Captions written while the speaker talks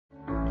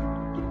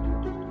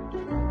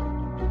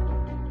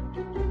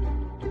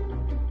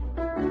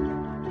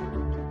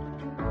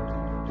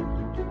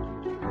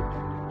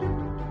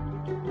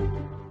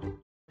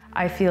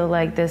I feel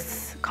like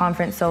this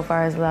conference so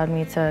far has allowed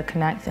me to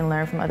connect and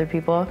learn from other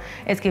people.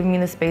 It's given me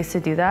the space to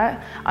do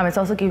that. It's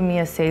also given me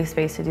a safe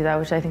space to do that,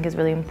 which I think is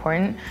really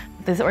important.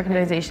 This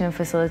organization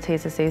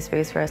facilitates a safe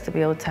space for us to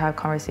be able to have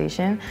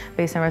conversation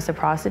based on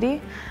reciprocity,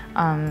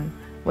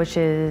 which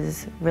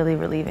is really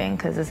relieving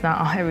because it's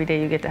not every day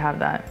you get to have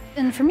that.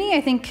 And for me,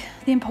 I think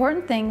the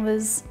important thing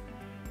was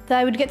that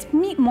I would get to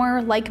meet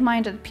more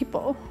like-minded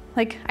people.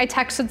 Like, I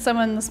texted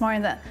someone this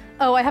morning that,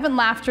 oh, I haven't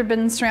laughed or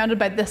been surrounded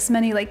by this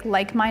many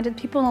like-minded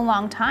people in a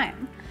long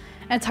time.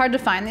 And it's hard to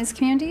find these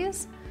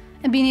communities.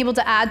 And being able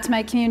to add to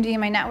my community and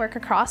my network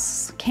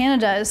across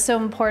Canada is so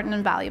important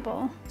and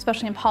valuable,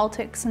 especially in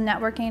politics and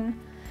networking.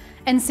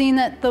 And seeing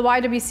that the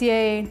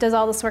YWCA does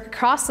all this work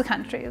across the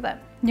country,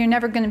 that you're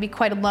never going to be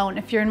quite alone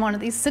if you're in one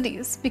of these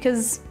cities,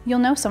 because you'll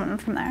know someone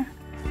from there.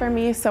 For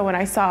me, so when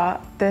I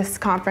saw this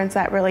conference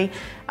that really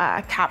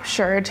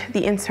captured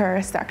the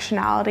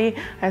intersectionality,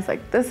 I was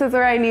like, this is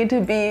where I need to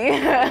be.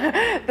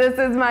 This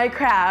is my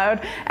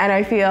crowd. And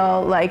I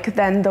feel like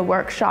then the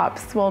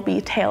workshops will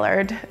be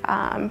tailored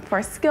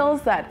for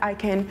skills that I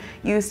can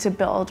use to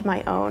build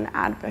my own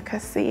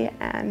advocacy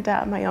and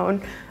my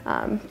own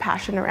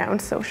passion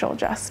around social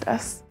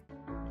justice.